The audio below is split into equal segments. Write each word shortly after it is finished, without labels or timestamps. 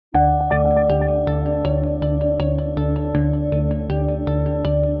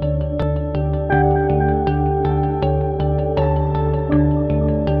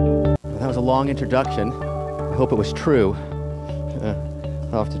long introduction. I hope it was true.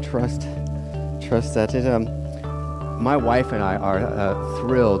 I'll have to trust that. My wife and I are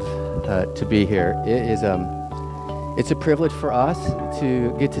thrilled to be here. It's a privilege for us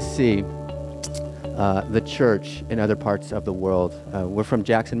to get to see the church in other parts of the world. We're from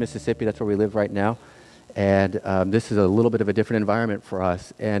Jackson, Mississippi. That's where we live right now. And this is a little bit of a different environment for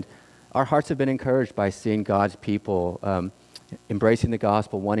us. And our hearts have been encouraged by seeing God's people embracing the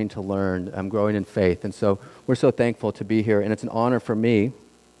gospel, wanting to learn, growing in faith. And so we're so thankful to be here. And it's an honor for me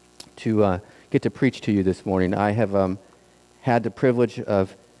to get to preach to you this morning. I have had the privilege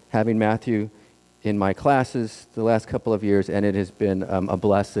of having Matthew in my classes the last couple of years, and it has been a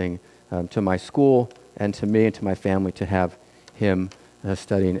blessing to my school and to me and to my family to have him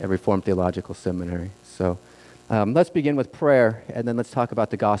studying at Reformed Theological Seminary. So let's begin with prayer, and then let's talk about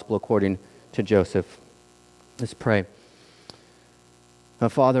the gospel according to Joseph. Let's pray.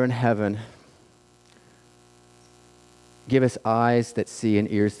 Father in heaven, give us eyes that see and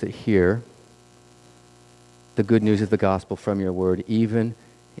ears that hear the good news of the gospel from your word, even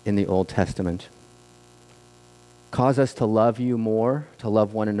in the Old Testament. Cause us to love you more, to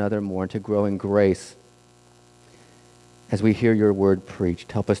love one another more, and to grow in grace as we hear your word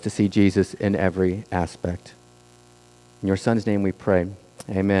preached. Help us to see Jesus in every aspect. In your Son's name we pray.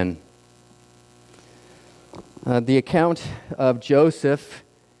 Amen. The account of Joseph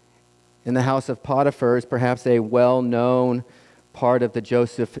in the house of Potiphar is perhaps a well-known part of the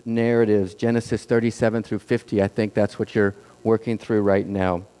Joseph narratives, Genesis 37 through 50. I think that's what you're working through right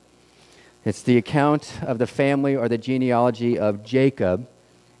now. It's the account of the family or the genealogy of Jacob,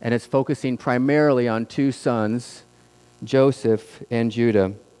 and it's focusing primarily on two sons, Joseph and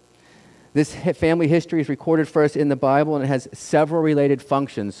Judah. This family history is recorded for us in the Bible, and it has several related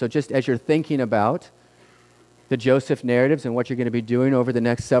functions. So just as you're thinking about the Joseph narratives and what you're going to be doing over the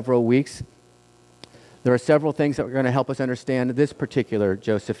next several weeks, there are several things that are going to help us understand this particular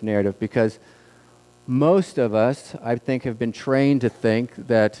Joseph narrative, because most of us, I think, have been trained to think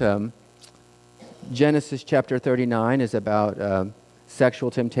that Genesis chapter 39 is about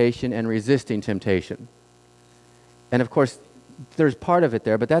sexual temptation and resisting temptation. And of course, there's part of it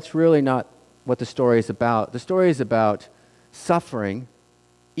there, but that's really not what the story is about. The story is about suffering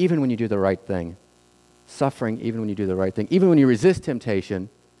even when you do the right thing. Suffering even when you do the right thing. Even when you resist temptation,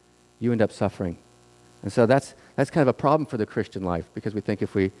 you end up suffering. And so that's kind of a problem for the Christian life, because we think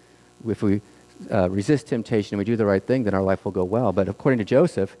if we resist temptation and we do the right thing, then our life will go well. But according to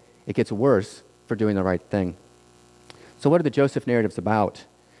Joseph, it gets worse for doing the right thing. So what are the Joseph narratives about?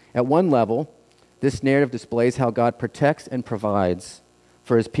 At one level, this narrative displays how God protects and provides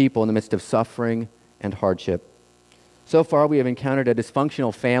for his people in the midst of suffering and hardship. So far, we have encountered a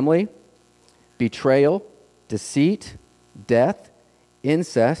dysfunctional family, betrayal, deceit, death,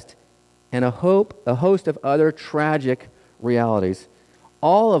 incest, and a host of other tragic realities,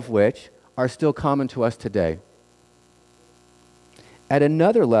 all of which are still common to us today. At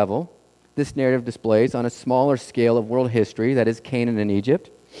another level, this narrative displays on a smaller scale of world history, that is Canaan and Egypt,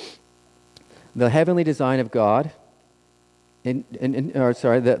 the heavenly design of God,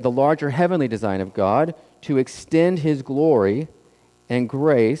 the larger heavenly design of God to extend his glory and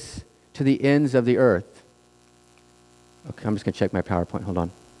grace to the ends of the earth. Okay, I'm just going to check my PowerPoint. Hold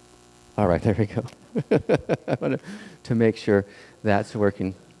on. All right, there we go. I want to make sure that's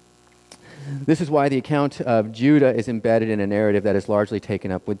working. This is why the account of Judah is embedded in a narrative that is largely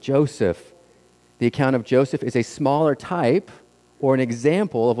taken up with Joseph. The account of Joseph is a smaller type or an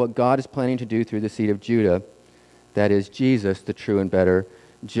example of what God is planning to do through the seed of Judah. That is Jesus, the true and better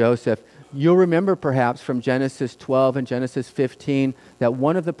Joseph. You'll remember perhaps from Genesis 12 and Genesis 15 that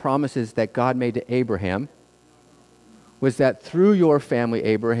one of the promises that God made to Abraham was that through your family,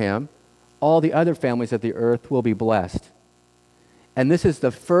 Abraham, all the other families of the earth will be blessed. And this is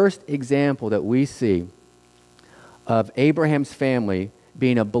the first example that we see of Abraham's family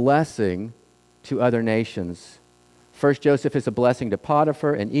being a blessing to other nations. First, Joseph is a blessing to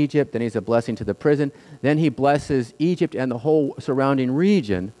Potiphar in Egypt, then he's a blessing to the prison, then he blesses Egypt and the whole surrounding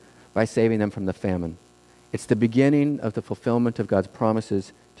region by saving them from the famine. It's the beginning of the fulfillment of God's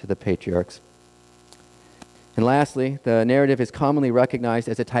promises to the patriarchs. And lastly, the narrative is commonly recognized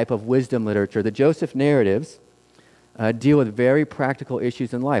as a type of wisdom literature. The Joseph narratives deal with very practical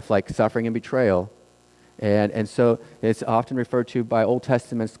issues in life, like suffering and betrayal. And so it's often referred to by Old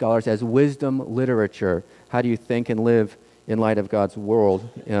Testament scholars as wisdom literature. How do you think and live in light of God's world?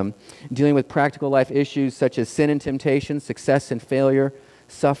 Dealing with practical life issues such as sin and temptation, success and failure,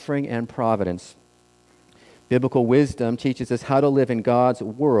 suffering and providence. Biblical wisdom teaches us how to live in God's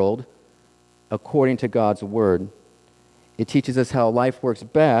world according to God's word. It teaches us how life works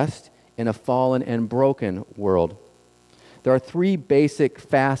best in a fallen and broken world. There are three basic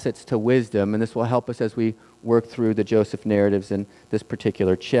facets to wisdom, and this will help us as we work through the Joseph narratives in this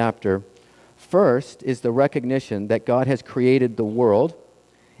particular chapter. First is the recognition that God has created the world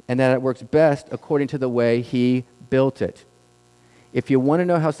and that it works best according to the way He built it. If you want to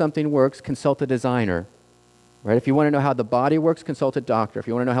know how something works, consult a designer. Right? If you want to know how the body works, consult a doctor. If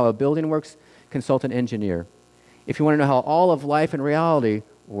you want to know how a building works, consult an engineer. If you want to know how all of life and reality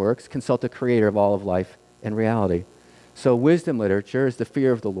works, consult the creator of all of life and reality. So wisdom literature is the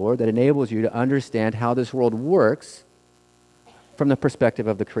fear of the Lord that enables you to understand how this world works from the perspective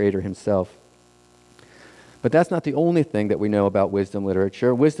of the creator himself. But that's not the only thing that we know about wisdom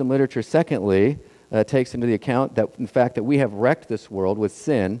literature. Wisdom literature, secondly, takes into the account that the fact that we have wrecked this world with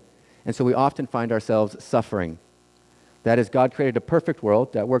sin, and so we often find ourselves suffering. That is, God created a perfect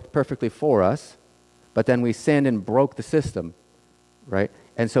world that worked perfectly for us, but then we sinned and broke the system, right?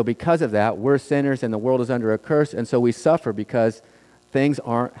 And so because of that, we're sinners and the world is under a curse, and so we suffer because things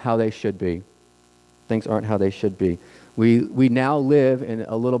aren't how they should be. Things aren't how they should be. We now live in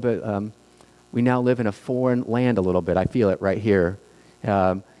a little bit, we now live in a foreign land a little bit. I feel it right here.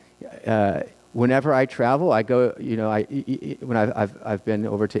 Whenever I travel, I go, when I've been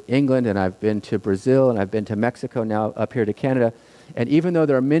over to England, and I've been to Brazil, and I've been to Mexico, now up here to Canada, and even though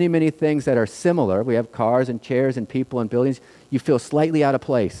there are many, many things that are similar, we have cars and chairs and people and buildings, you feel slightly out of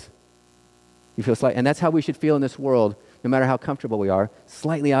place. You feel and that's how we should feel in this world, no matter how comfortable we are,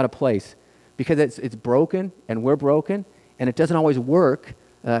 slightly out of place, because it's broken, and we're broken, and it doesn't always work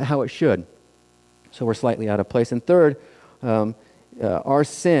how it should. So we're slightly out of place. And third, our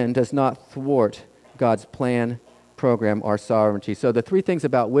sin does not thwart God's plan, program, or sovereignty. So the three things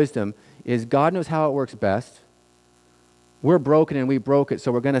about wisdom is God knows how it works best. We're broken and we broke it,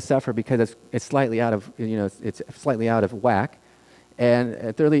 so we're going to suffer because it's slightly out of it's slightly out of whack.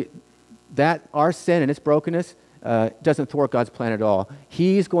 And thirdly, that our sin and its brokenness doesn't thwart God's plan at all.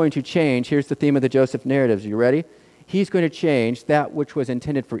 He's going to change. Here's the theme of the Joseph narratives. Are you ready? He's going to change that which was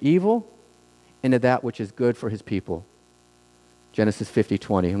intended for evil into that which is good for His people. Genesis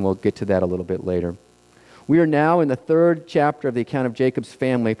 50:20, and we'll get to that a little bit later. We are now in the third chapter of the account of Jacob's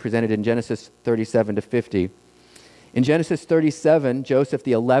family presented in Genesis 37 to 50. In Genesis 37, Joseph,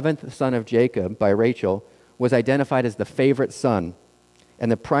 the 11th son of Jacob by Rachel, was identified as the favorite son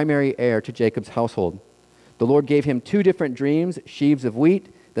and the primary heir to Jacob's household. The Lord gave him two different dreams, sheaves of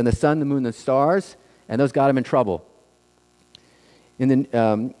wheat, then the sun, the moon, the stars, and those got him in trouble. In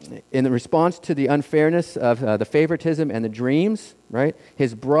the response to the unfairness of the favoritism and the dreams, right,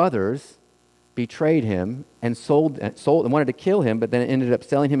 his brothers betrayed him and sold and wanted to kill him, but then ended up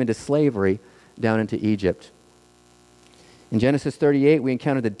selling him into slavery down into Egypt. In Genesis 38, we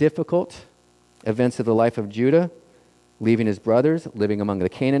encounter the difficult events of the life of Judah, leaving his brothers, living among the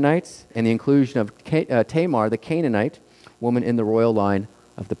Canaanites, and the inclusion of Tamar, the Canaanite woman, in the royal line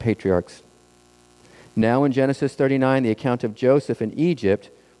of the patriarchs. Now in Genesis 39, the account of Joseph in Egypt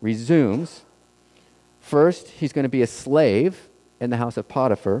resumes. First, he's going to be a slave in the house of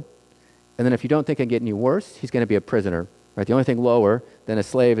Potiphar, and then if you don't think it can get any worse, he's going to be a prisoner. Right? The only thing lower than a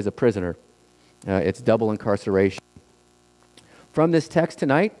slave is a prisoner. It's double incarceration. From this text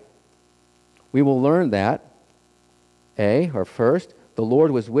tonight, we will learn that, first, the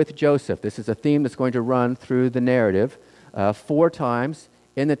Lord was with Joseph. This is a theme that's going to run through the narrative 4 times.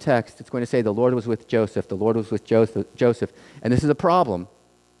 In the text, it's going to say the Lord was with Joseph, the Lord was with Joseph. And this is a problem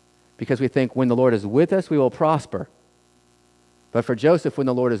because we think when the Lord is with us, we will prosper. But for Joseph, when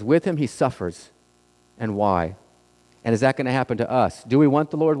the Lord is with him, he suffers. And why? And is that going to happen to us? Do we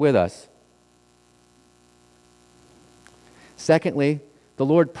want the Lord with us? Secondly, the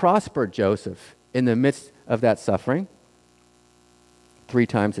Lord prospered Joseph in the midst of that suffering. 3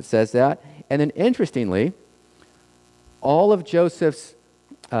 times it says that. And then interestingly, all of Joseph's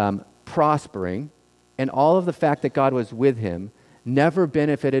prospering and all of the fact that God was with him never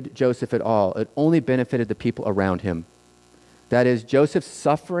benefited Joseph at all. It only benefited the people around him. That is, Joseph's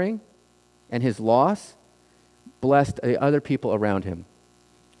suffering and his loss blessed the other people around him.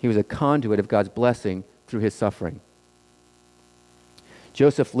 He was a conduit of God's blessing through his suffering.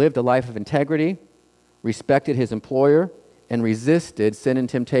 Joseph lived a life of integrity, respected his employer, and resisted sin and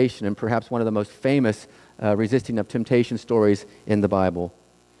temptation, and perhaps one of the most famous resisting of temptation stories in the Bible.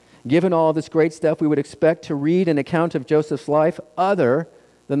 Given all this great stuff, we would expect to read an account of Joseph's life other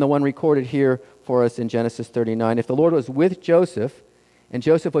than the one recorded here for us in Genesis 39. If the Lord was with Joseph, and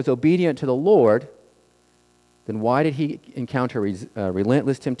Joseph was obedient to the Lord, then why did he encounter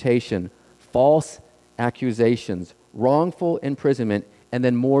relentless temptation, false accusations, wrongful imprisonment, and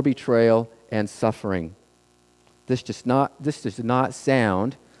then more betrayal and suffering? This does not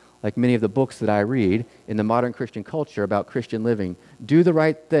sound like many of the books that I read in the modern Christian culture about Christian living. Do the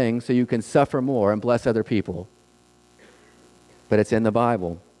right thing so you can suffer more and bless other people. But it's in the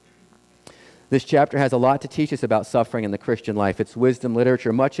Bible. This chapter has a lot to teach us about suffering in the Christian life. It's wisdom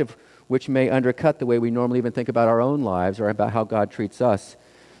literature, much of which may undercut the way we normally even think about our own lives or about how God treats us.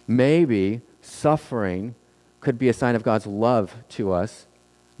 Maybe suffering could be a sign of God's love to us,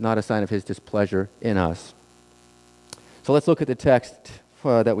 not a sign of his displeasure in us. So let's look at the text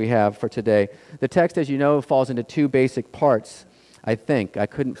that we have for today. The text, as you know, falls into two basic parts, I think. I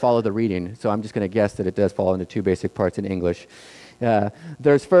couldn't follow the reading, so I'm just going to guess that it does fall into two basic parts in English.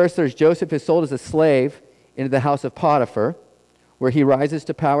 There's Joseph is sold as a slave into the house of Potiphar, where he rises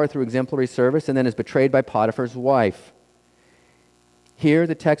to power through exemplary service and then is betrayed by Potiphar's wife. Here,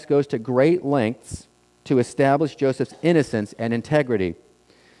 the text goes to great lengths to establish Joseph's innocence and integrity.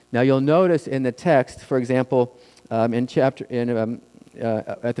 Now, you'll notice in the text, for example, at the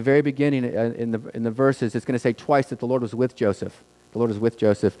very beginning in the verses, it's going to say twice that the Lord was with Joseph. The Lord was with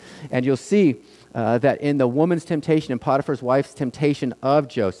Joseph. And you'll see that in the woman's temptation and Potiphar's wife's temptation of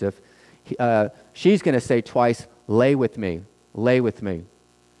Joseph, she's going to say twice, lay with me, lay with me.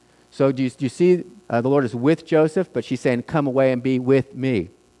 So do you see the Lord is with Joseph, but she's saying, come away and be with me.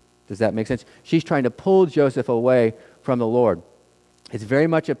 Does that make sense? She's trying to pull Joseph away from the Lord. It's very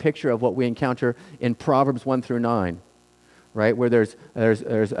much a picture of what we encounter in Proverbs 1 through 9, right? Where there's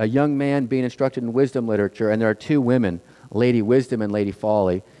a young man being instructed in wisdom literature, and there are two women, Lady Wisdom and Lady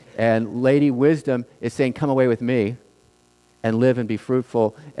Folly. And Lady Wisdom is saying, come away with me and live and be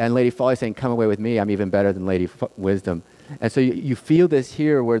fruitful. And Lady Folly is saying, come away with me, I'm even better than Lady Wisdom. And so you feel this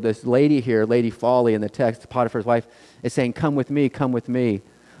here where this lady here, Lady Folly in the text, Potiphar's wife, is saying, come with me, come with me.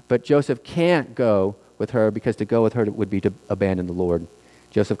 But Joseph can't go with her because to go with her would be to abandon the Lord.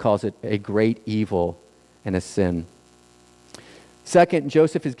 Joseph calls it a great evil and a sin. Second,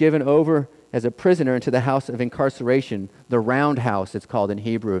 Joseph is given over as a prisoner into the house of incarceration, the round house it's called in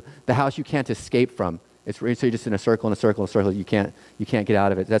Hebrew, the house you can't escape from. So you're just in a circle, in a circle, in a circle, you can't get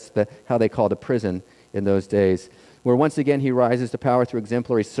out of it. That's how they called a prison in those days. Where once again he rises to power through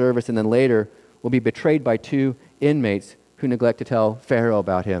exemplary service and then later will be betrayed by two inmates who neglect to tell Pharaoh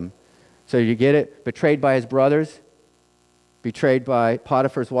about him. So you get it? Betrayed by his brothers, betrayed by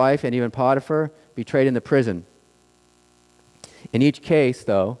Potiphar's wife, and even Potiphar, betrayed in the prison. In each case,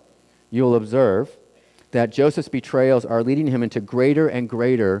 though, you'll observe that Joseph's betrayals are leading him into greater and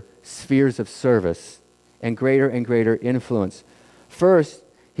greater spheres of service and greater influence. First,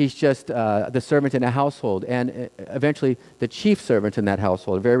 he's just the servant in a household and eventually the chief servant in that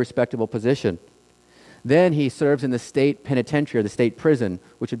household, a very respectable position. Then he serves in the state penitentiary, or the state prison,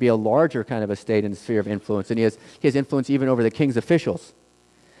 which would be a larger kind of a state and sphere of influence. And he has influence even over the king's officials.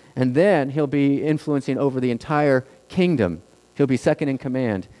 And then he'll be influencing over the entire kingdom. He'll be second in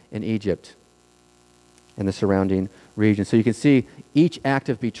command in Egypt and the surrounding region. So you can see each act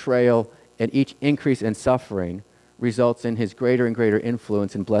of betrayal and each increase in suffering results in his greater and greater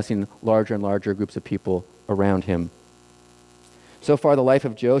influence in blessing larger and larger groups of people around him. So far, the life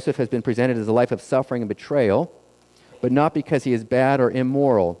of Joseph has been presented as a life of suffering and betrayal, but not because he is bad or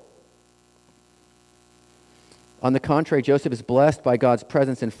immoral. On the contrary, Joseph is blessed by God's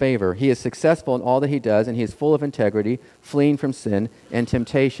presence and favor. He is successful in all that he does, and he is full of integrity, fleeing from sin and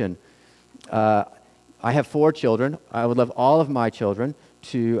temptation. I have 4 children. I would love all of my children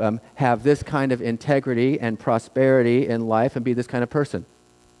to have this kind of integrity and prosperity in life and be this kind of person,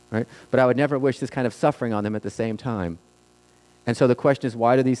 right? But I would never wish this kind of suffering on them at the same time. And so the question is,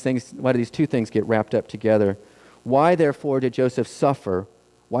 why do these two things get wrapped up together? Why, therefore, did Joseph suffer?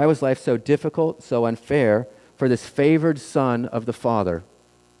 Why was life so difficult, so unfair for this favored son of the Father?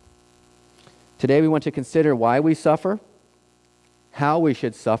 Today we want to consider why we suffer, how we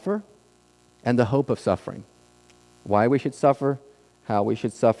should suffer, and the hope of suffering. Why we should suffer, how we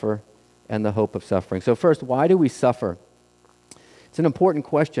should suffer, and the hope of suffering. So first, why do we suffer? It's an important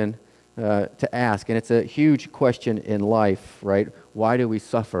question to ask, and it's a huge question in life, right? Why do we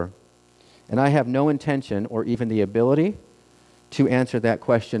suffer? And I have no intention or even the ability to answer that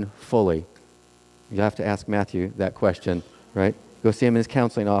question fully. You have to ask Matthew that question, right? Go see him in his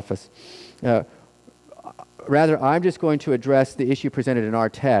counseling office. Rather, I'm just going to address the issue presented in our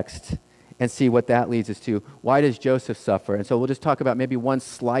text and see what that leads us to. Why does Joseph suffer? And so we'll just talk about maybe one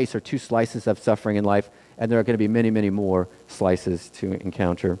slice or 2 slices of suffering in life, and there are going to be many, many more slices to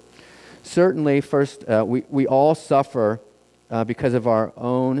encounter. Certainly, first, we all suffer because of our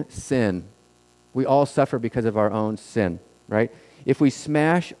own sin. We all suffer because of our own sin, right? If we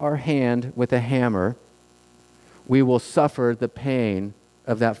smash our hand with a hammer, we will suffer the pain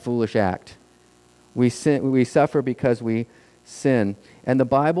of that foolish act. We suffer because we sin. and the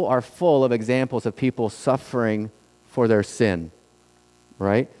Bible are full of examples of people suffering for their sin,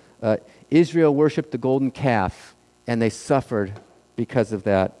 right? Israel worshipped the golden calf, and they suffered because of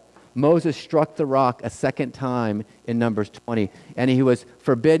that. Moses struck the rock a second time in Numbers 20, and he was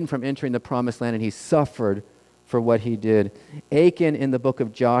forbidden from entering the promised land, and he suffered for what he did. Achan in the book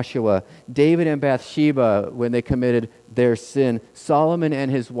of Joshua, David and Bathsheba when they committed their sin, Solomon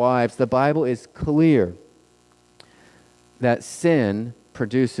and his wives. The Bible is clear that sin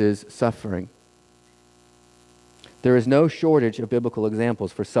produces suffering. There is no shortage of biblical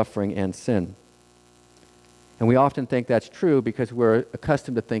examples for suffering and sin. And we often think that's true because we're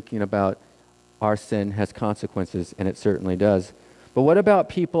accustomed to thinking about our sin has consequences, and it certainly does. But what about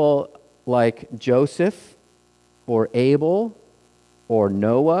people like Joseph, or Abel, or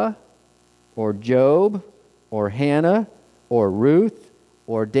Noah, or Job, or Hannah, or Ruth,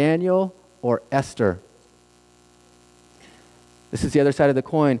 or Daniel, or Esther? This is the other side of the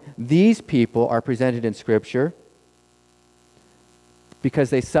coin. These people are presented in Scripture because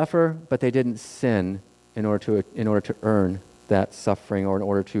they suffer, but they didn't sin in order to earn that suffering or in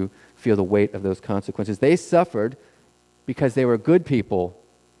order to feel the weight of those consequences. They suffered because they were good people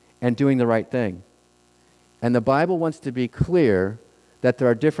and doing the right thing. And the Bible wants to be clear that there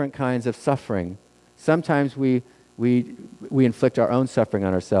are different kinds of suffering. Sometimes we inflict our own suffering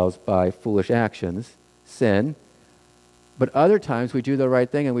on ourselves by foolish actions, sin, but other times we do the right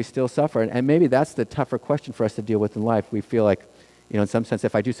thing and we still suffer. And maybe that's the tougher question for us to deal with in life. We feel like, in some sense,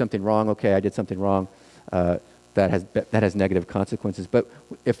 if I do something wrong, okay, I did something wrong, that has negative consequences. But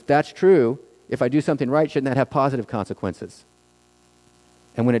if that's true, if I do something right, shouldn't that have positive consequences?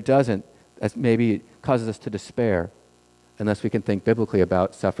 And when it doesn't, maybe it causes us to despair unless we can think biblically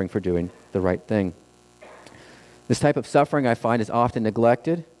about suffering for doing the right thing. This type of suffering, I find, is often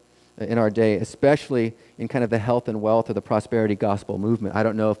neglected in our day, especially in kind of the health and wealth or the prosperity gospel movement. I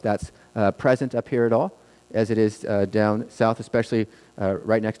don't know if that's present up here at all, as it is down south, especially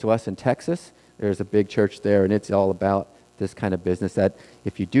right next to us in Texas. There's a big church there, and it's all about this kind of business, that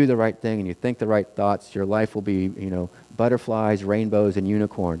if you do the right thing and you think the right thoughts, your life will be, butterflies, rainbows, and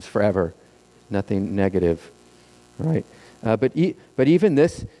unicorns forever. Nothing negative, right? But even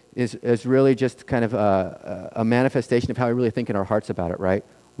this is really just kind of a manifestation of how we really think in our hearts about it, right?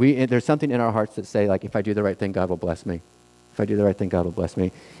 There's something in our hearts that say, like, if I do the right thing, God will bless me. If I do the right thing, God will bless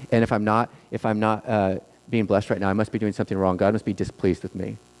me. And if I'm not being blessed right now, I must be doing something wrong. God must be displeased with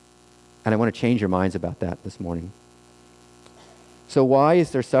me. And I want to change your minds about that this morning. So why is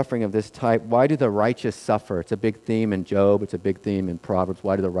there suffering of this type? Why do the righteous suffer? It's a big theme in Job. It's a big theme in Proverbs.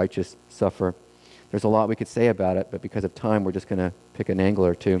 Why do the righteous suffer? There's a lot we could say about it, but because of time, we're just going to pick an angle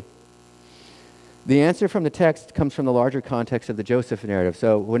or two. The answer from the text comes from the larger context of the Joseph narrative.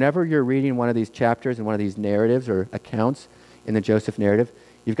 So whenever you're reading one of these chapters and one of these narratives or accounts in the Joseph narrative,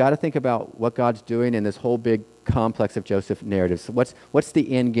 you've got to think about what God's doing in this whole big complex of Joseph narratives. So what's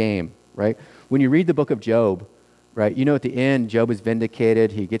the end game, right? When you read the book of Job, right, at the end, Job is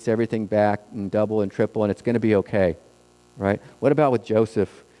vindicated. He gets everything back in double and triple, and it's going to be okay, right? What about with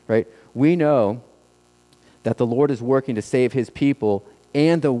Joseph, right? We know that the Lord is working to save his people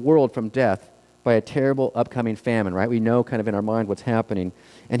and the world from death by a terrible upcoming famine, right? We know kind of in our mind what's happening.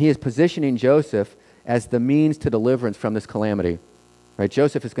 And he is positioning Joseph as the means to deliverance from this calamity, right?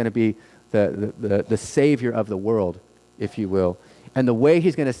 Joseph is going to be the savior of the world, if you will. And the way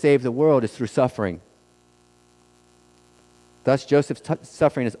he's going to save the world is through suffering. Thus, Joseph's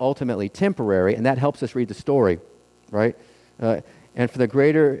suffering is ultimately temporary, and that helps us read the story, right? And for the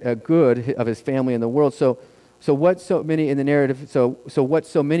greater good of his family and the world. So what so many in the narrative? So what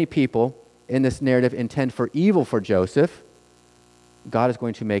so many people in this narrative intend for evil for Joseph, God is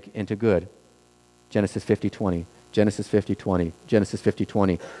going to make into good. Genesis 50:20. Genesis 50:20. Genesis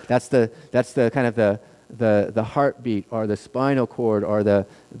 50:20. That's the kind of the heartbeat or the spinal cord or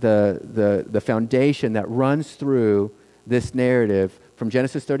the foundation that runs through this narrative from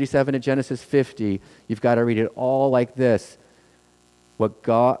Genesis 37 to Genesis 50. You've got to read it all like this.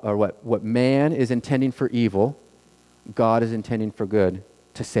 What man is intending for evil, God is intending for good,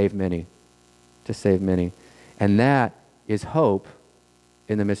 to save many. To save many. And that is hope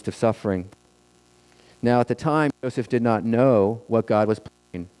in the midst of suffering. Now at the time, Joseph did not know what God was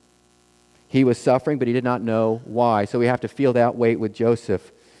planning. He was suffering, but he did not know why. So we have to feel that weight with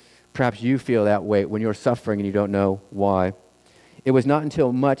Joseph. Perhaps you feel that weight when you're suffering and you don't know why. It was not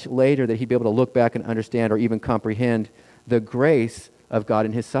until much later that he'd be able to look back and understand or even comprehend the grace of God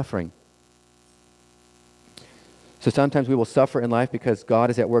in his suffering. So sometimes we will suffer in life because God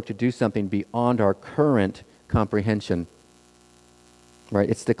is at work to do something beyond our current comprehension. Right?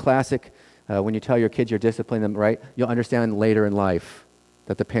 It's the classic, when you tell your kids you're disciplining them, right? You'll understand later in life.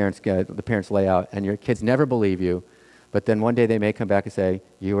 that the parents lay out, and your kids never believe you, but then one day they may come back and say,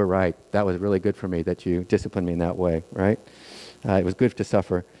 you were right. That was really good for me that you disciplined me in that way, right? It was good to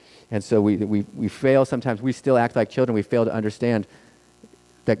suffer. And so we fail sometimes. We still act like children. We fail to understand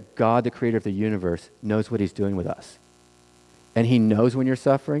that God, the creator of the universe, knows what he's doing with us. And he knows when you're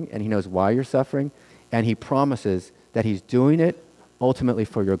suffering, and he knows why you're suffering, and he promises that he's doing it ultimately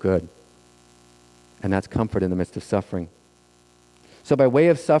for your good. And that's comfort in the midst of suffering. So by way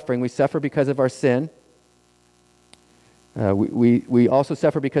of suffering, we suffer because of our sin. We also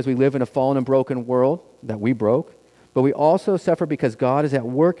suffer because we live in a fallen and broken world that we broke. But we also suffer because God is at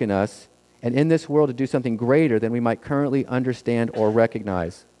work in us and in this world to do something greater than we might currently understand or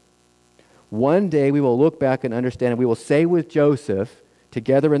recognize. One day we will look back and understand, and we will say with Joseph,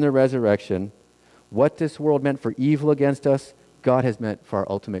 together in the resurrection, what this world meant for evil against us, God has meant for our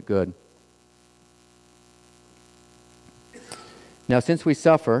ultimate good. Now, since we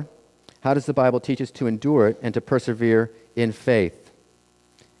suffer, how does the Bible teach us to endure it and to persevere in faith?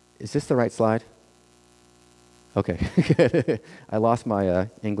 Is this the right slide? Okay, I lost my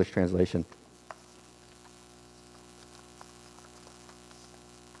English translation.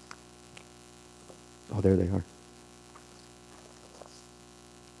 Oh, there they are.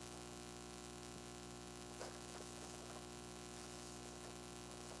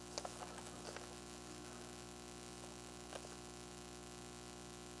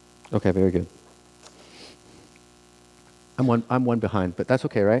 Okay, very good. I'm one behind, but that's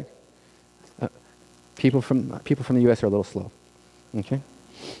okay, right? People from the U.S. are a little slow. Okay.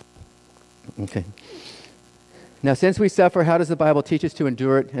 Okay. Now, since we suffer, how does the Bible teach us to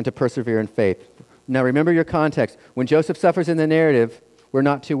endure it and to persevere in faith? Now, remember your context. When Joseph suffers in the narrative, we're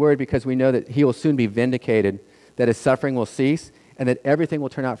not too worried because we know that he will soon be vindicated, that his suffering will cease, and that everything will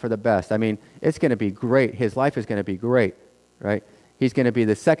turn out for the best. I mean, it's going to be great. His life is going to be great, right? He's going to be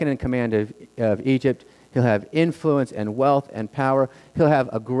the second in command of Egypt. He'll have influence and wealth and power. He'll have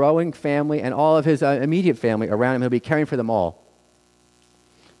a growing family and all of his immediate family around him. He'll be caring for them all.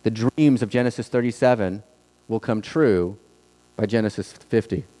 The dreams of Genesis 37 will come true by Genesis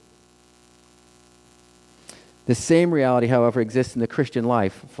 50. The same reality, however, exists in the Christian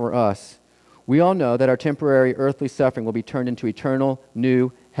life for us. We all know that our temporary earthly suffering will be turned into eternal,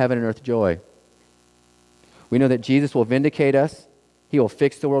 new, heaven and earth joy. We know that Jesus will vindicate us. He will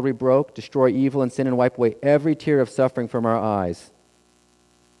fix the world we broke, destroy evil and sin, and wipe away every tear of suffering from our eyes.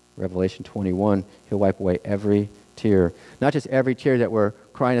 Revelation 21, he'll wipe away every tear. Not just every tear that we're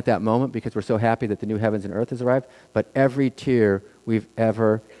crying at that moment because we're so happy that the new heavens and earth has arrived, but every tear we've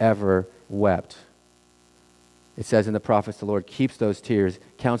ever wept. It says in the prophets, the Lord keeps those tears,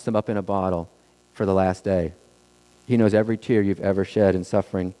 counts them up in a bottle for the last day. He knows every tear you've ever shed in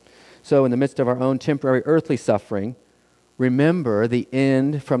suffering. So in the midst of our own temporary earthly suffering, remember the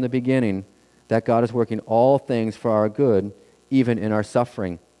end from the beginning, that God is working all things for our good, even in our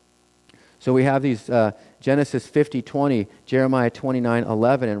suffering. So we have these Genesis 50:20, Jeremiah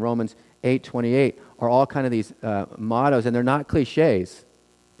 29:11, and Romans 8:28 are all kind of these mottos, and they're not cliches.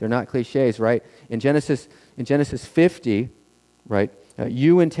 They're not cliches, right? In Genesis 50, right,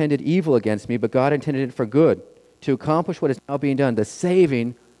 you intended evil against me, but God intended it for good, to accomplish what is now being done, the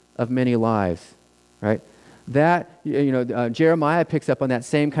saving of many lives, right? That, Jeremiah picks up on that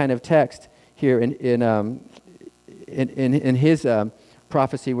same kind of text here in his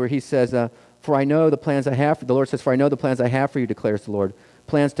prophecy, where he says, for I know the plans I have, the Lord says, for I know the plans I have for you, declares the Lord,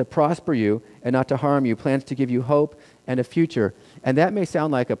 plans to prosper you and not to harm you, plans to give you hope and a future. And that may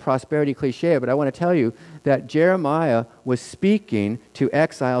sound like a prosperity cliche, but I want to tell you that Jeremiah was speaking to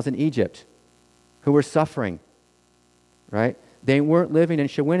exiles in Egypt who were suffering, right? They weren't living in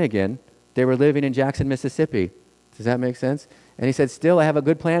Shawinigan. They were living in Jackson, Mississippi. Does that make sense? And he said, still, I have a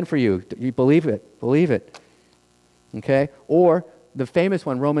good plan for you. You believe it. Believe it. Okay? Or the famous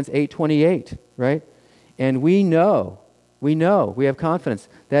one, Romans 8:28, right? And we know, we have confidence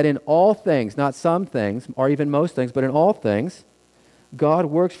that in all things, not some things, or even most things, but in all things, God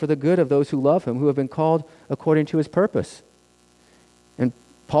works for the good of those who love him, who have been called according to his purpose. And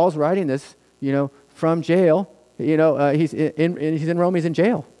Paul's writing this, from jail. He's in Rome, he's in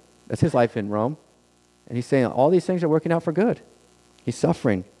jail. That's his life in Rome. And he's saying all these things are working out for good. He's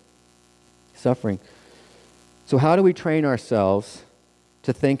suffering. Suffering. So how do we train ourselves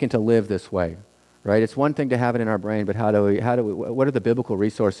to think and to live this way? Right? It's one thing to have it in our brain, but what are the biblical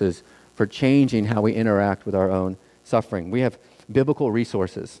resources for changing how we interact with our own suffering? We have biblical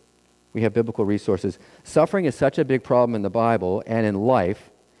resources. Suffering is such a big problem in the Bible and in life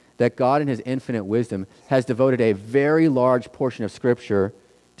that God in his infinite wisdom has devoted a very large portion of Scripture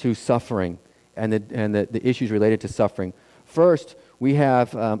to suffering and the issues related to suffering. First, we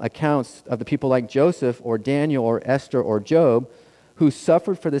have accounts of the people like Joseph or Daniel or Esther or Job who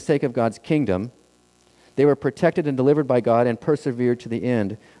suffered for the sake of God's kingdom. They were protected and delivered by God and persevered to the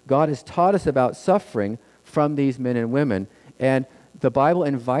end. God has taught us about suffering from these men and women, and the Bible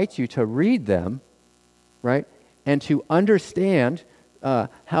invites you to read them, right, and to understand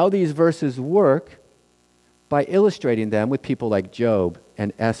how these verses work by illustrating them with people like Job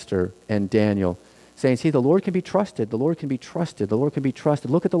and Esther and Daniel, saying, see, the Lord can be trusted, the Lord can be trusted, the Lord can be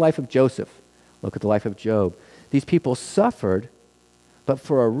trusted. Look at the life of Joseph. Look at the life of Job. These people suffered, but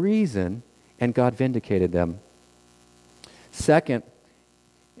for a reason, and God vindicated them. Second,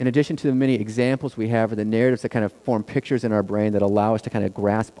 in addition to the many examples we have, or the narratives that kind of form pictures in our brain that allow us to kind of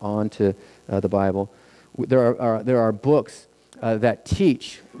grasp onto the Bible, there are books that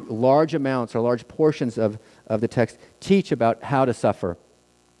teach large amounts or large portions of the text, teach about how to suffer.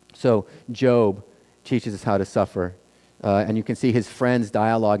 So Job teaches us how to suffer. And you can see his friends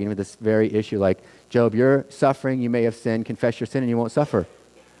dialoguing with this very issue, like, Job, you're suffering, you may have sinned, confess your sin and you won't suffer.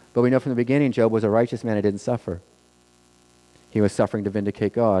 But we know from the beginning, Job was a righteous man and didn't suffer. He was suffering to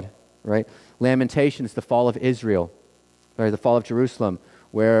vindicate God, right? Lamentations, the fall of Israel, or the fall of Jerusalem,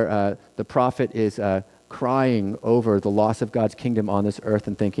 where the prophet is crying over the loss of God's kingdom on this earth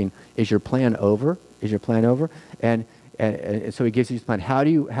and thinking, is your plan over? Is your plan over? And so he gives you his plan. How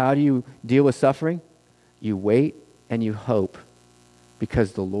do you deal with suffering? You wait and you hope,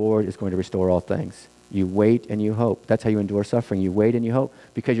 because the Lord is going to restore all things. You wait and you hope. That's how you endure suffering. You wait and you hope,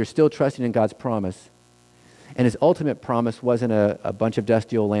 because you're still trusting in God's promise. And his ultimate promise wasn't a bunch of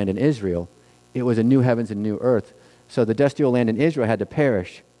dusty old land in Israel. It was a new heavens and new earth. So the dusty old land in Israel had to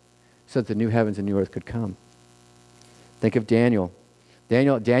perish so that the new heavens and new earth could come. Think of Daniel.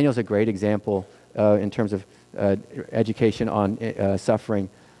 Daniel's a great example in terms of education on suffering.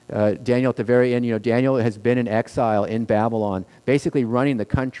 Daniel at the very end, Daniel has been in exile in Babylon, basically running the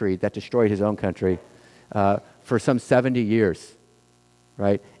country that destroyed his own country for some 70 years,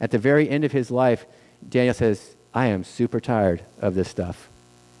 right? At the very end of his life, Daniel says, I am super tired of this stuff.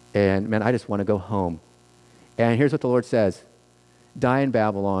 And man, I just want to go home. And here's what the Lord says: die in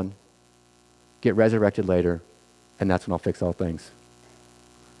Babylon, get resurrected later, and that's when I'll fix all things.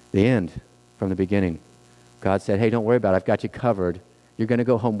 The end from the beginning. God said, hey, don't worry about it. I've got you covered. You're going to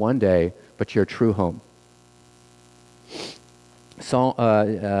go home one day, but your true home.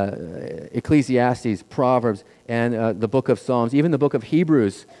 Ecclesiastes, Proverbs, and the book of Psalms, even the book of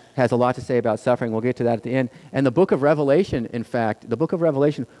Hebrews has a lot to say about suffering. We'll get to that at the end. And the book of Revelation, in fact, the book of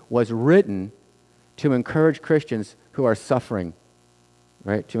Revelation was written to encourage Christians who are suffering,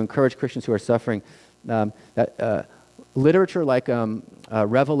 right? To encourage Christians who are suffering. Literature like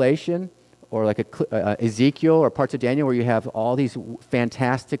Revelation, or like Ezekiel or parts of Daniel, where you have all these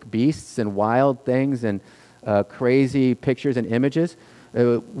fantastic beasts and wild things and crazy pictures and images,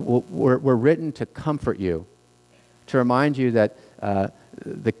 were written to comfort you, to remind you that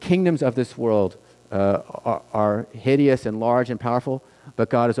the kingdoms of this world are hideous and large and powerful, but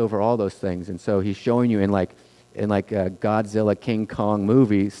God is over all those things. And so he's showing you in like Godzilla, King Kong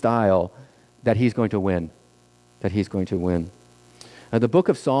movie style that he's going to win, that he's going to win. The book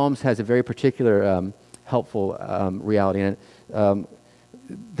of Psalms has a very particular helpful reality in it.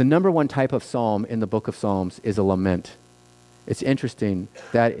 The number one type of psalm in the book of Psalms is a lament. It's interesting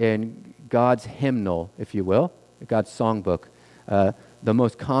that in God's hymnal, if you will, God's songbook, the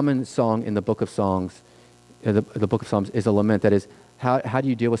most common song in the book of Songs, the book of Psalms, is a lament. That is, how do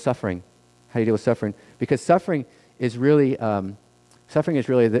you deal with suffering? How do you deal with suffering? Because suffering is really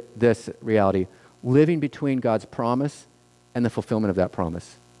this reality: living between God's promise and the fulfillment of that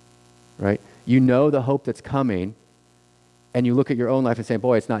promise, right? You know the hope that's coming, and you look at your own life and say,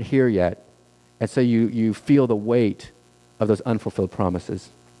 boy, it's not here yet. And so you feel the weight of those unfulfilled promises.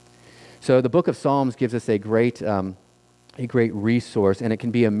 So the book of Psalms gives us a great resource, and it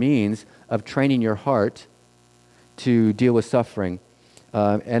can be a means of training your heart to deal with suffering.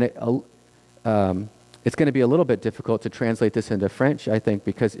 And it's going to be a little bit difficult to translate this into French, I think,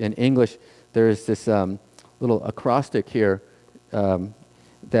 because in English there's this little acrostic here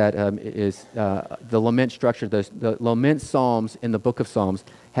that is the lament structure. The lament psalms in the book of Psalms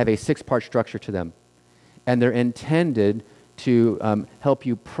have a 6-part structure to them. And they're intended to help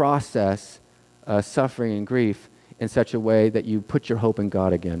you process suffering and grief in such a way that you put your hope in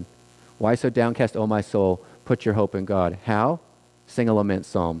God again. Why so downcast, O my soul? Put your hope in God. How? Sing a lament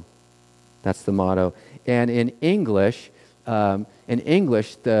psalm. That's the motto. And in English, the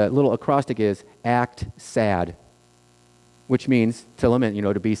little acrostic is act sad, which means to lament,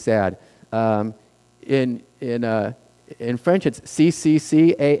 to be sad. In French, it's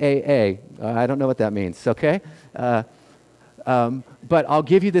CCCAAA. I don't know what that means, okay? But I'll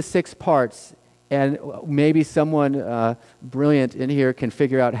give you the 6 parts, and maybe someone brilliant in here can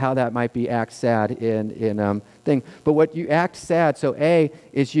figure out how that might be act sad in thing. But what you act sad, so A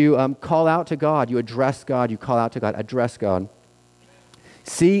is you call out to God, you address God, you call out to God, address God.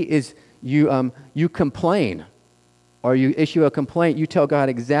 C is you complain, or you issue a complaint. You tell God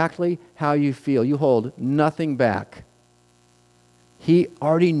exactly how you feel. You hold nothing back. He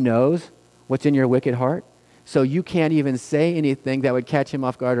already knows what's in your wicked heart, so you can't even say anything that would catch him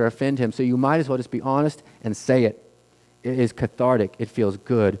off guard or offend him. So you might as well just be honest and say it. It is cathartic. It feels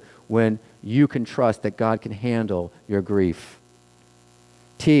good when you can trust that God can handle your grief.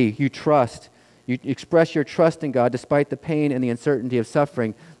 T, you trust. You express your trust in God despite the pain and the uncertainty of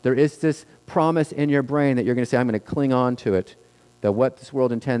suffering. There is this promise in your brain that you're going to say, I'm going to cling on to it, that what this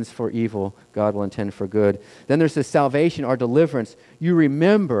world intends for evil, God will intend for good. Then there's the salvation or deliverance. You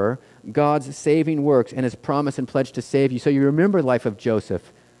remember God's saving works and his promise and pledge to save you. So you remember the life of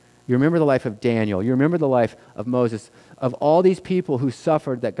Joseph. You remember the life of Daniel. You remember the life of Moses, of all these people who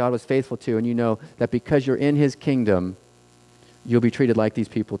suffered that God was faithful to, and you know that because you're in his kingdom, you'll be treated like these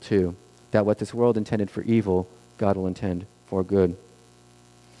people too, that what this world intended for evil, God will intend for good.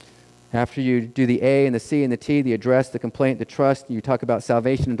 After you do the A and the C and the T, the address, the complaint, the trust, you talk about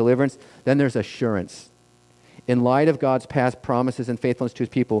salvation and deliverance, then there's assurance. In light of God's past promises and faithfulness to his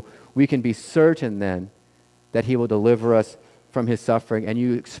people, we can be certain then that he will deliver us from his suffering. And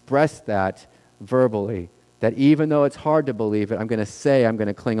you express that verbally, that even though it's hard to believe it, I'm going to say I'm going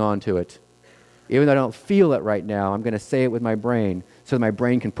to cling on to it. Even though I don't feel it right now, I'm going to say it with my brain so that my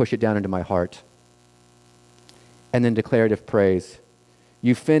brain can push it down into my heart. And then declarative praise.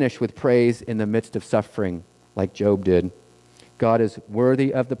 You finish with praise in the midst of suffering, like Job did. God is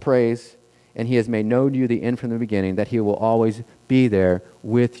worthy of the praise, and he has made known to you the end from the beginning, that he will always be there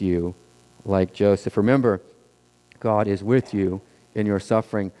with you, like Joseph. Remember, God is with you in your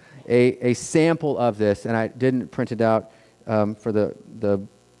suffering. A sample of this, and I didn't print it out for the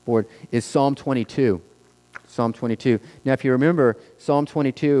board, is Psalm 22. Psalm 22. Now, if you remember, Psalm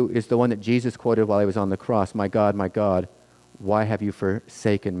 22 is the one that Jesus quoted while he was on the cross. My God, why have you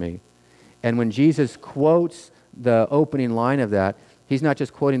forsaken me? And when Jesus quotes the opening line of that, he's not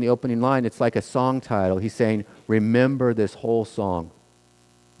just quoting the opening line, it's like a song title. He's saying, remember this whole song,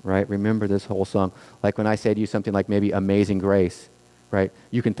 right? Remember this whole song. Like when I say to you something like maybe Amazing Grace, right?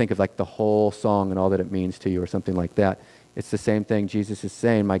 You can think of like the whole song and all that it means to you or something like that. It's the same thing. Jesus is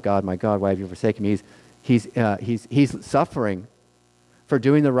saying, my God, why have you forsaken me? He's suffering for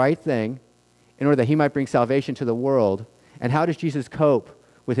doing the right thing in order that he might bring salvation to the world. And how does Jesus cope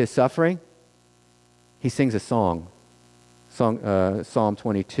with his suffering? He sings a song, Psalm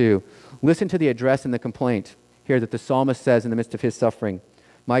 22. Listen to the address and the complaint here that the psalmist says in the midst of his suffering.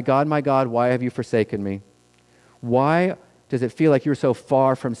 My God, why have you forsaken me? Why does it feel like you're so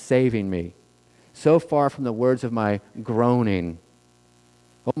far from saving me? So far from the words of my groaning.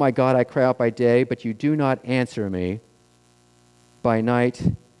 Oh my God, I cry out by day, but you do not answer me. By night,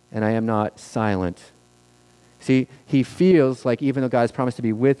 and I am not silent. See, he feels like even though God has promised to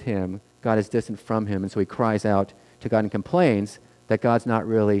be with him, God is distant from him, and so he cries out to God and complains that God's not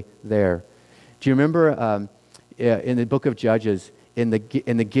really there. Do you remember in the book of Judges, in the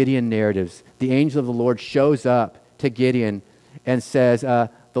Gideon narratives, the angel of the Lord shows up to Gideon and says, the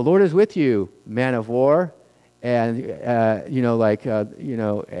Lord is with you, man of war. And, and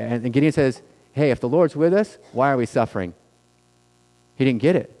Gideon says, hey, if the Lord's with us, why are we suffering? He didn't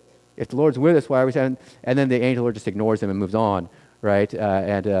get it. If the Lord's with us, why are we suffering? And then the angel Lord just ignores him and moves on, right?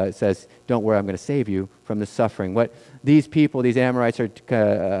 And says, don't worry, I'm going to save you from the suffering. What these people, these Amorites are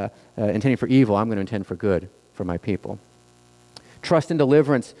intending for evil, I'm going to intend for good for my people. Trust and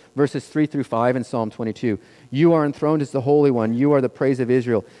deliverance, verses 3 through 5 in Psalm 22. You are enthroned as the Holy One. You are the praise of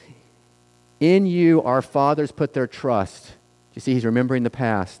Israel. In you our fathers put their trust. You see, he's remembering the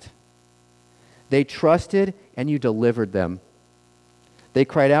past. They trusted and you delivered them. They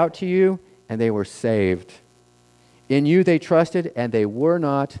cried out to you and they were saved. In you they trusted and they were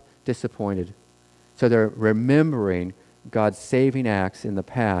not disappointed. So they're remembering God's saving acts in the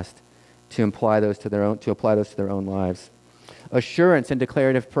past to apply those to their own lives. Assurance and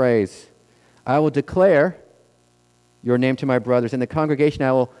declarative praise. I will declare your name to my brothers. In the congregation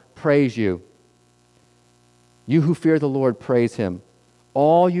I will praise you. You who fear the Lord, praise him.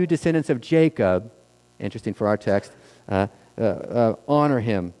 All you descendants of Jacob, interesting for our text, honor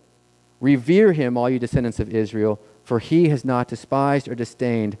him. Revere him, all you descendants of Israel, for he has not despised or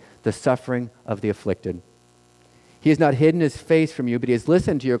disdained the suffering of the afflicted. He has not hidden his face from you, but he has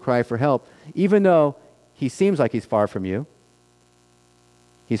listened to your cry for help. Even though he seems like he's far from you,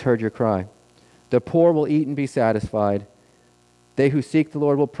 he's heard your cry. The poor will eat and be satisfied. They who seek the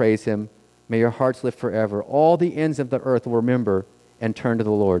Lord will praise him. May your hearts live forever. All the ends of the earth will remember and turn to the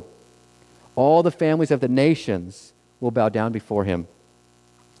Lord. All the families of the nations will bow down before him.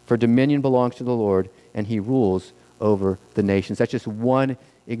 For dominion belongs to the Lord, and he rules over the nations. That's just one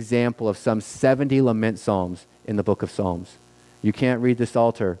example of some 70 lament psalms in the book of Psalms. You can't read the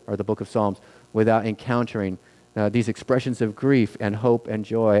Psalter or the book of Psalms without encountering these expressions of grief and hope and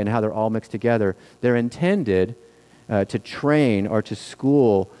joy and how they're all mixed together. They're intended to train or to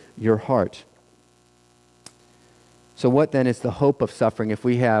school your heart. So what then is the hope of suffering? If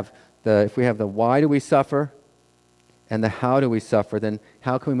we have the why do we suffer and the how do we suffer, then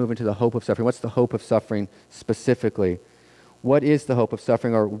how can we move into the hope of suffering? What's the hope of suffering specifically? What is the hope of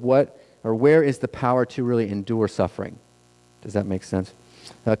suffering, or where is the power to really endure suffering? Does that make sense?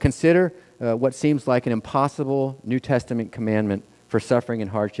 Consider what seems like an impossible New Testament commandment for suffering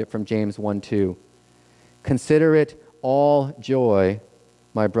and hardship from James 1:2. Consider it all joy,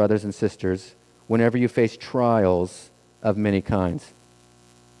 my brothers and sisters, whenever you face trials of many kinds.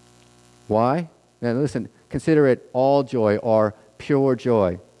 Why? Now listen, consider it all joy or pure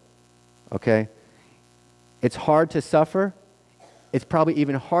joy. Okay? It's hard to suffer. It's probably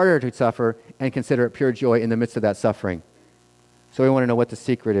even harder to suffer and consider it pure joy in the midst of that suffering. So we want to know what the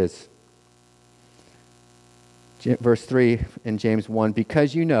secret is. Verse 3 in James 1,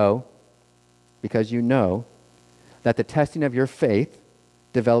 because you know that the testing of your faith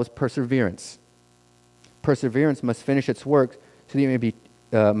develops perseverance. Perseverance must finish its work so that you may be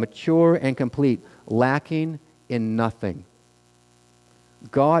mature and complete, lacking in nothing.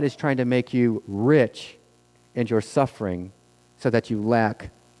 God is trying to make you rich in your suffering so that you lack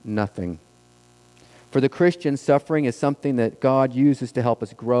nothing. For the Christian, suffering is something that God uses to help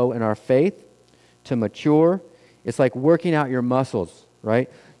us grow in our faith, to mature. It's like working out your muscles, right?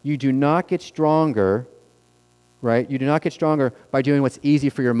 You do not get stronger, right? You do not get stronger by doing what's easy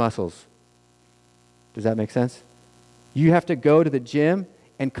for your muscles. Does that make sense? You have to go to the gym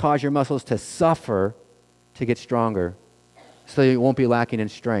and cause your muscles to suffer to get stronger so you won't be lacking in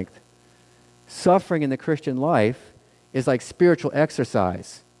strength. Suffering in the Christian life is like spiritual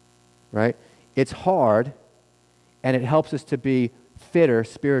exercise, right? It's hard, and it helps us to be fitter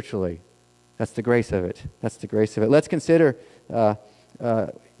spiritually. That's the grace of it. That's the grace of it. Let's consider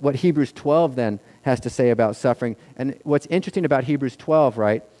what Hebrews 12 then has to say about suffering. And what's interesting about Hebrews 12,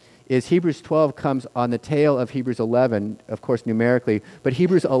 right, is Hebrews 12 comes on the tail of Hebrews 11, of course numerically, but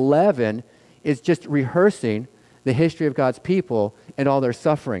Hebrews 11 is just rehearsing the history of God's people and all their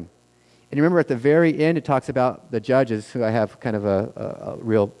suffering. And remember at the very end it talks about the judges, who I have kind of a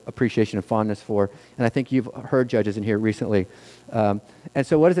real appreciation and fondness for, and I think you've heard judges in here recently. And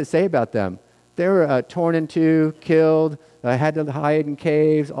so what does it say about them? They were torn in two, killed, had to hide in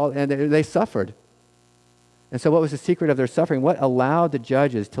caves, and they suffered. And so what was the secret of their suffering? What allowed the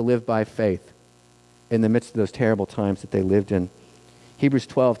judges to live by faith in the midst of those terrible times that they lived in? Hebrews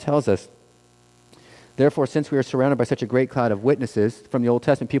 12 tells us, therefore, since we are surrounded by such a great cloud of witnesses from the Old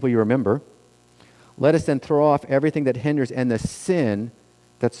Testament people you remember, let us then throw off everything that hinders and the sin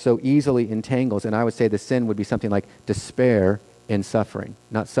that so easily entangles. And I would say the sin would be something like despair in suffering.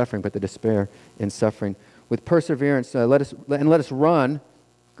 Not suffering, but the despair in suffering. With perseverance, let us run,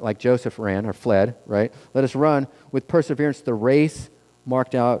 like Joseph ran or fled, right? Let us run with perseverance the race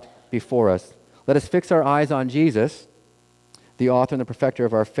marked out before us. Let us fix our eyes on Jesus, the author and the perfecter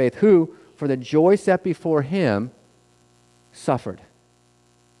of our faith, who, for the joy set before him, suffered.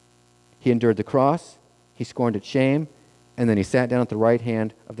 He endured the cross, he scorned its shame, and then he sat down at the right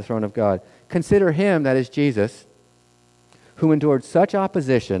hand of the throne of God. Consider him, that is Jesus, who endured such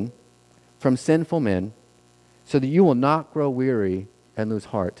opposition from sinful men, so that you will not grow weary and lose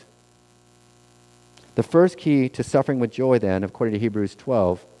heart. The first key to suffering with joy then, according to Hebrews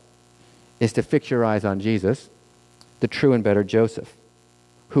 12, is to fix your eyes on Jesus, the true and better Joseph,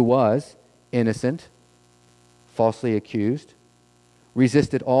 who was innocent, falsely accused,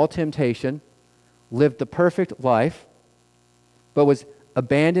 resisted all temptation, lived the perfect life, but was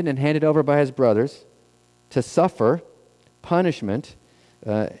abandoned and handed over by his brothers to suffer punishment,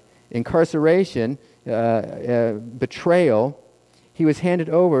 incarceration, betrayal. He was handed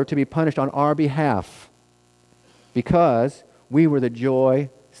over to be punished on our behalf because we were the joy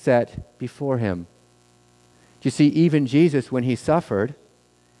set before him. You see, even Jesus, when he suffered,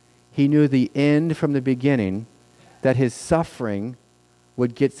 he knew the end from the beginning, that his suffering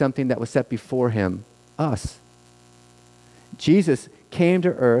would get something that was set before him, us. Jesus came to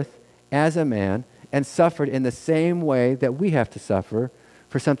earth as a man and suffered in the same way that we have to suffer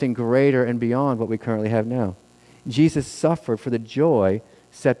for something greater and beyond what we currently have now. Jesus suffered for the joy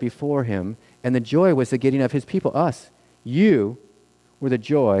set before him, and the joy was the getting of his people, us, you, were the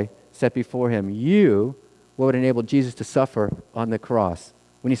joy set before him. You, what would enable Jesus to suffer on the cross.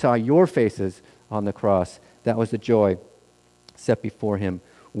 When he saw your faces on the cross, that was the joy set before him.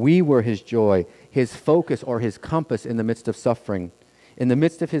 We were his joy, his focus or his compass in the midst of suffering. In the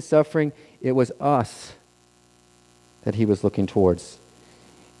midst of his suffering, it was us that he was looking towards.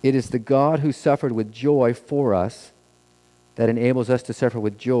 It is the God who suffered with joy for us that enables us to suffer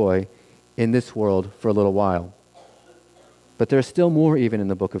with joy in this world for a little while. But there's still more even in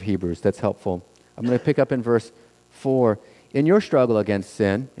the book of Hebrews that's helpful. I'm going to pick up in verse 4. In your struggle against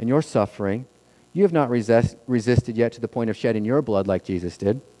sin, in your suffering, you have not resisted yet to the point of shedding your blood like Jesus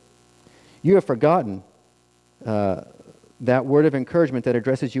did. You have forgotten that word of encouragement that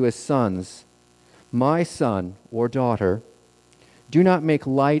addresses you as sons. My son or daughter, do not make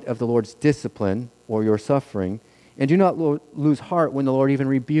light of the Lord's discipline or your suffering, and do not lose heart when the Lord even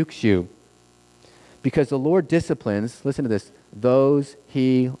rebukes you. Because the Lord disciplines, listen to this, those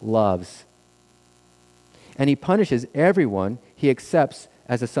he loves. And he punishes everyone he accepts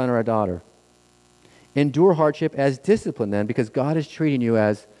as a son or a daughter. Endure hardship as discipline then, because God is treating you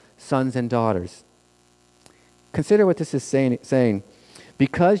as sons and daughters. Consider what this is saying.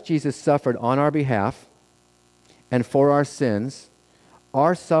 Because Jesus suffered on our behalf and for our sins,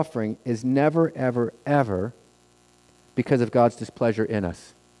 our suffering is never, ever, ever because of God's displeasure in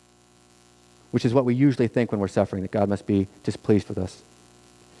us, which is what we usually think when we're suffering, that God must be displeased with us.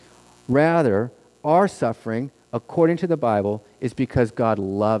 Rather, our suffering, according to the Bible, is because God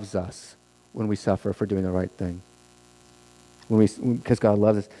loves us when we suffer for doing the right thing. Because God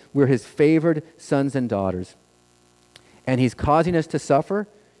loves us. We're his favored sons and daughters. And he's causing us to suffer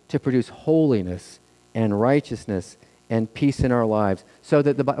to produce holiness and righteousness and peace in our lives. So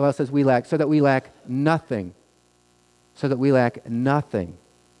that the Bible says so that we lack nothing. So that we lack nothing.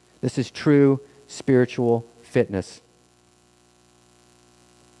 This is true spiritual fitness.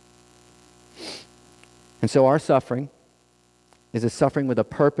 And so our suffering is a suffering with a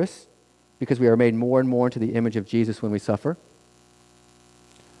purpose, because we are made more and more into the image of Jesus when we suffer.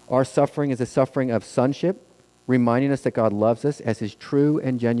 Our suffering is a suffering of sonship, reminding us that God loves us as his true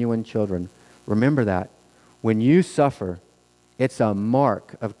and genuine children. Remember that. When you suffer, it's a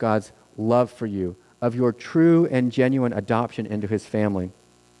mark of God's love for you, of your true and genuine adoption into his family.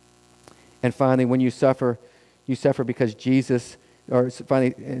 And finally, when you suffer because Jesus, our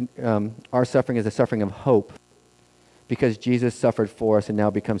suffering is a suffering of hope, because Jesus suffered for us and now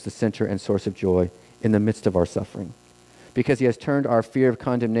becomes the center and source of joy in the midst of our suffering. Because he has turned our fear of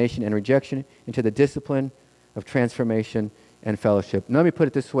condemnation and rejection into the discipline of transformation and fellowship. Now, let me put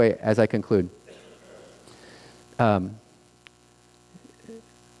it this way as I conclude. The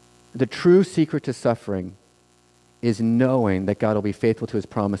true secret to suffering is knowing that God will be faithful to his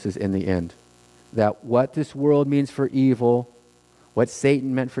promises in the end. That what this world means for evil, what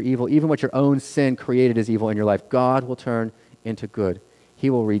Satan meant for evil, even what your own sin created as evil in your life, God will turn into good. He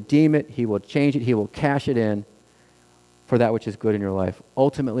will redeem it. He will change it. He will cash it in for that which is good in your life.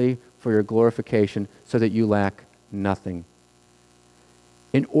 Ultimately, for your glorification, so that you lack nothing.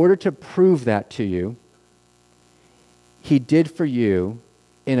 In order to prove that to you, he did for you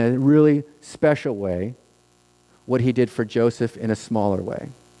in a really special way what he did for Joseph in a smaller way.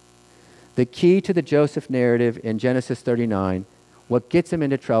 The key to the Joseph narrative in Genesis 39, what gets him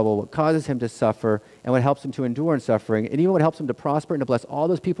into trouble, what causes him to suffer, and what helps him to endure in suffering, and even what helps him to prosper and to bless all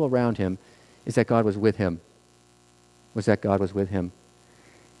those people around him, is that God was with him.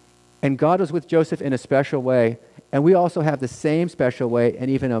 And God was with Joseph in a special way, and we also have the same special way and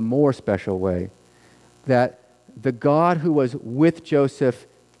even a more special way, that the God who was with Joseph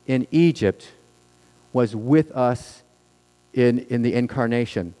in Egypt was with us in the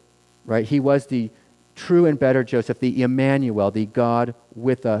incarnation, right? He was the true and better Joseph, the Emmanuel, the God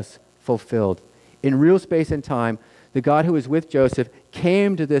with us fulfilled. In real space and time, the God who was with Joseph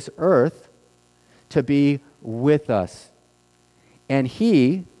came to this earth to be with us. And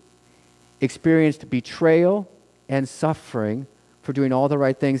he experienced betrayal and suffering for doing all the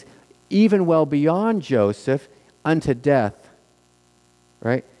right things, even well beyond Joseph, unto death,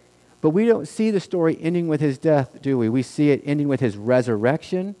 right? But we don't see the story ending with his death, do we? We see it ending with his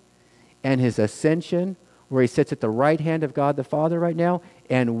resurrection and his ascension, where he sits at the right hand of God the Father right now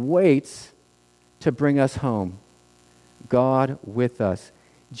and waits to bring us home. God with us.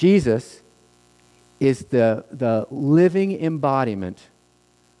 Jesus is the living embodiment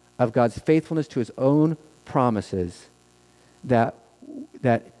of God's faithfulness to his own promises, that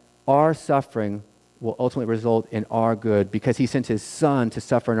our suffering will ultimately result in our good, because he sent his Son to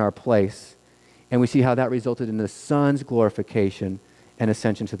suffer in our place. And we see how that resulted in the Son's glorification and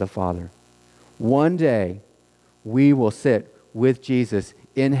ascension to the Father. One day, we will sit with Jesus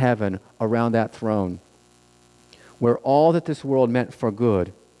in heaven around that throne, where all that this world meant for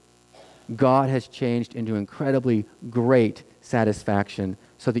good, God has changed into incredibly great satisfaction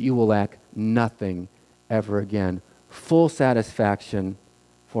so that you will lack nothing ever again. Full satisfaction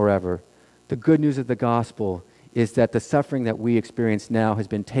forever. The good news of the gospel is that the suffering that we experience now has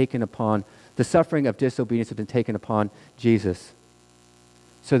been taken upon, the suffering of disobedience has been taken upon Jesus,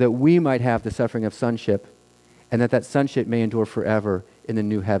 so that we might have the suffering of sonship, and that sonship may endure forever in the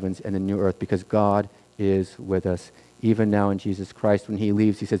new heavens and the new earth, because God is with us, even now in Jesus Christ. When he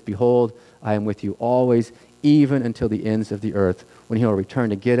leaves, he says, "Behold, I am with you always, even until the ends of the earth," when he will return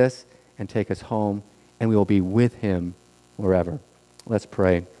to get us and take us home, and we will be with him wherever. Let's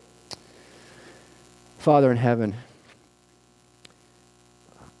pray. Father in heaven,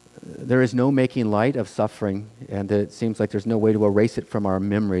 there is no making light of suffering, and it seems like there's no way to erase it from our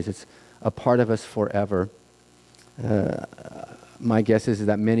memories. It's a part of us forever. My guess is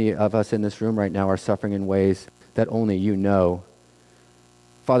that many of us in this room right now are suffering in ways that only you know.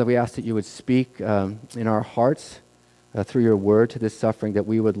 Father, we ask that you would speak in our hearts through your word to this suffering, that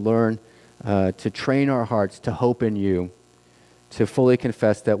we would learn to train our hearts to hope in you, to fully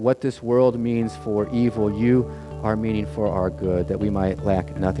confess that what this world means for evil, you are meaning for our good, that we might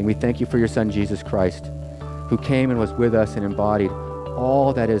lack nothing. We thank you for your Son, Jesus Christ, who came and was with us and embodied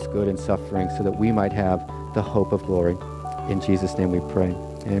all that is good in suffering so that we might have the hope of glory. In Jesus' name we pray.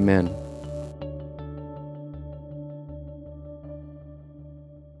 Amen.